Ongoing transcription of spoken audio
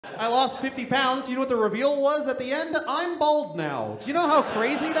I lost 50 pounds. You know what the reveal was at the end? I'm bald now. Do you know how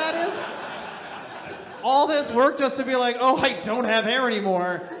crazy that is? All this work just to be like, oh, I don't have hair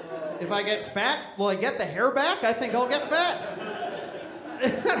anymore. If I get fat, will I get the hair back? I think I'll get fat.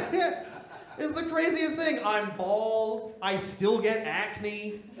 It's the craziest thing. I'm bald. I still get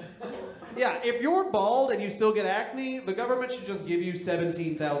acne. Yeah, if you're bald and you still get acne, the government should just give you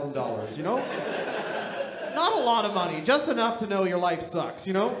 $17,000, you know? Not a lot of money, just enough to know your life sucks,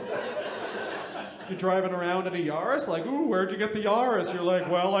 you know? You're driving around in a Yaris, like, ooh, where'd you get the Yaris? You're like,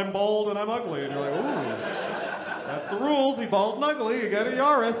 well, I'm bald and I'm ugly. And you're like, ooh, that's the rules. You bald and ugly, you get a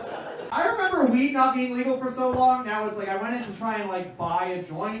Yaris. I remember weed not being legal for so long. Now it's like, I went in to try and like buy a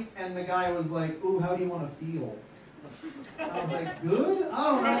joint, and the guy was like, ooh, how do you want to feel? I was like, good? I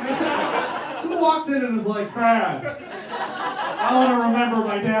don't know. Who walks in and is like, bad? I want to remember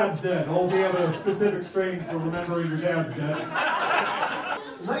my dad's dead. Oh, we have a specific strain for remembering your dad's dead.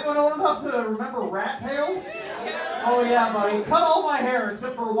 Does anyone old enough to remember rat tails? Oh yeah, buddy. Cut all my hair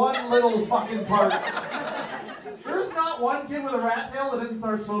except for one little fucking part. There's not one kid with a rat tail that didn't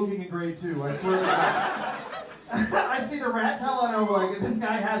start smoking in grade 2, I swear to God. I see the rat tail and I'm like, if this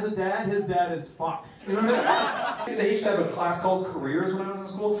guy has a dad, his dad is fucked. You know what I mean? They used to have a class called careers when I was in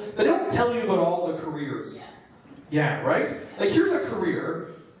school, but they don't tell you about all the careers. Yeah, right? Like, here's a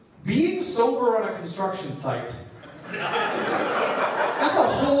career, being sober on a construction site. That's a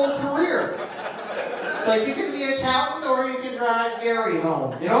whole career. It's like, you can be an accountant or you can drive Gary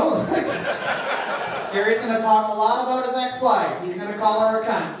home. You know, it's like, Gary's gonna talk a lot about his ex-wife. He's gonna call her a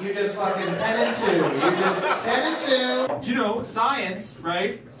cunt. You just fucking 10 and 2. You just 10 and 2. You know, science,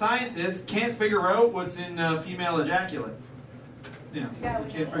 right? Scientists can't figure out what's in female ejaculate. Yeah, they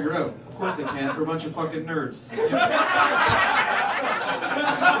can't figure it out. Of course they can't. They're a bunch of fucking nerds.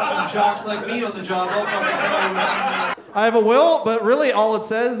 Jocks like me on the job. I have a will, but really all it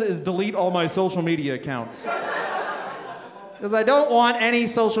says is delete all my social media accounts. Because I don't want any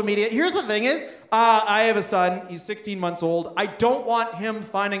social media. Here's the thing is, I have a son, he's 16 months old. I don't want him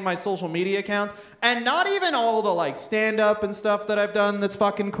finding my social media accounts, and not even all the like stand-up and stuff that I've done that's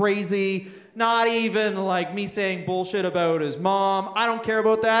fucking crazy. Not even like me saying bullshit about his mom. I don't care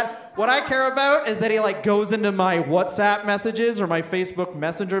about that. What I care about is that he like goes into my WhatsApp messages or my Facebook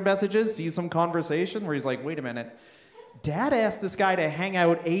Messenger messages, sees some conversation where he's like, wait a minute, Dad asked this guy to hang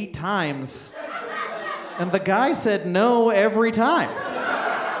out 8 times, and the guy said no every time.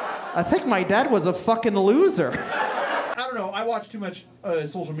 I think my dad was a fucking loser. I don't know, I watch too much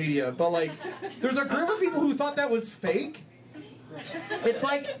social media, but like, there's a group of people who thought that was fake. It's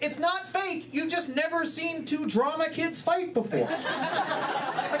like, it's not fake, you've just never seen 2 drama kids fight before.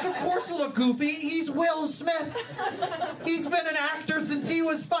 Like, of course he'll look goofy, he's Will Smith. He's been an actor since he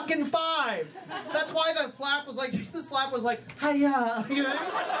was fucking 5. That's why that slap was like, the slap was like, hiya, you know?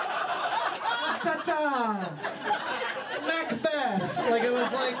 Ta-ta. Macbeth. Like, it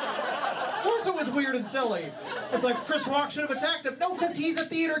was like, of course it was weird and silly. It's like, Chris Rock should have attacked him. No, because he's a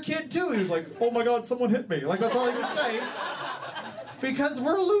theater kid too. He was like, oh my God, someone hit me. Like, that's all he would say. Because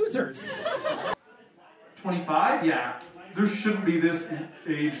we're losers. 25? Yeah. There shouldn't be this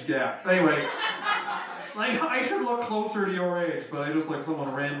age gap. Anyway, like, I should look closer to your age, but I just like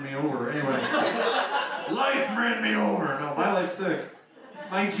someone ran me over. Anyway. Life ran me over. No, my life's sick.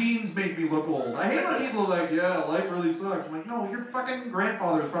 My genes make me look old. I hate when people are like, yeah, life really sucks. I'm like, no, your fucking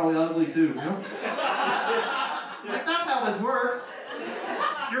grandfather's probably ugly too, you know? Like, that's how this works.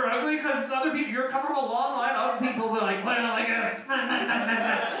 You're ugly because other people, you're coming from a long line of people that are like, well, I guess.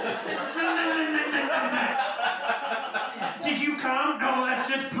 Did you come? No, that's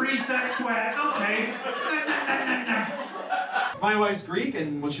just pre-sex swag. Okay. My wife's Greek,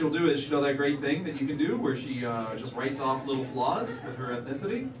 and what she'll do is she'll do that great thing that you can do where she just writes off little flaws with her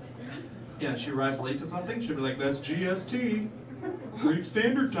ethnicity. Yeah, she arrives late to something, she'll be like, that's GST, Greek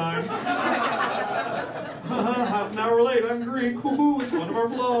Standard Time. Half an hour late, I'm Greek, hoo-hoo, it's one of our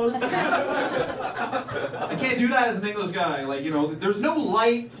flaws. I can't do that as an English guy, like, you know, there's no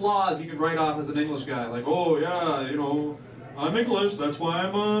light flaws you can write off as an English guy, like, oh yeah, you know, I'm English, that's why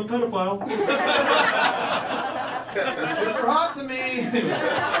I'm a pedophile. Kids are hot to me.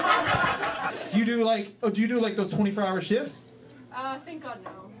 Do you do like those 24-hour shifts? Thank God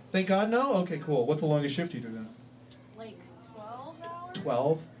no. Thank God no? Okay, cool. What's the longest shift you do then? Like 12 hours?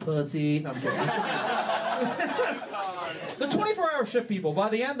 12? Pussy. No, I'm kidding. The 24-hour shift people, by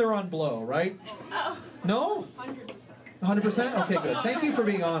the end they're on blow, right? Oh. No? 100%. 100%? Okay, good. Thank you for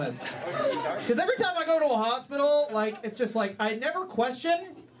being honest. Because every time I go to a hospital, like, it's just like, I never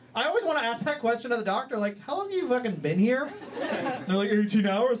question. I always want to ask that question of the doctor, like, how long have you fucking been here? And they're like, 18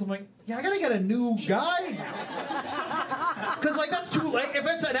 hours. I'm like, yeah, I gotta get a new guy now. Because like that's too late. If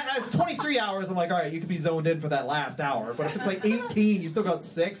it's 23 hours, I'm like, all right, you could be zoned in for that last hour. But if it's like 18, you still got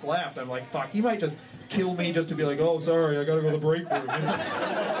 6 left. I'm like, fuck, he might just kill me just to be like, oh, sorry, I gotta go to the break room.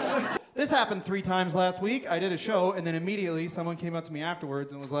 This happened 3 times last week. I did a show, and then immediately someone came up to me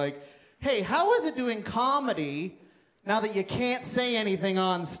afterwards and was like, hey, how is it doing comedy now that you can't say anything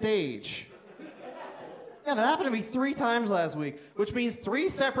on stage? Yeah, that happened to me 3 times last week, which means 3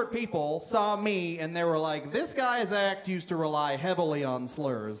 separate people saw me and they were like, this guy's act used to rely heavily on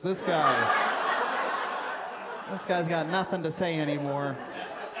slurs. This guy's got nothing to say anymore.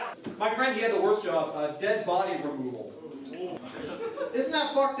 My friend, he had the worst job, dead body removal. Isn't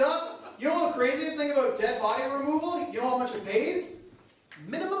that fucked up? You know the craziest thing about dead body removal? You know how much it pays?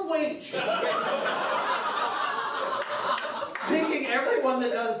 Minimum wage. Making everyone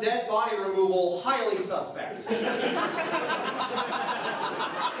that does dead body removal highly suspect.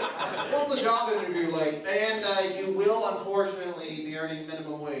 What's the job interview like? And you will unfortunately be earning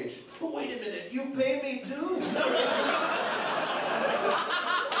minimum wage. But wait a minute, you pay me too?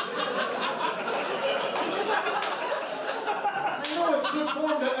 I know it's good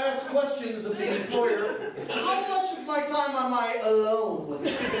form to ask questions of the employer. How much of my time am I alone with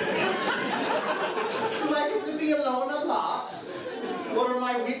you? Do I get to be alone a lot? What are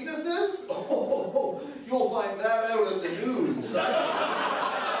my weaknesses? Oh, you'll find that out in the news.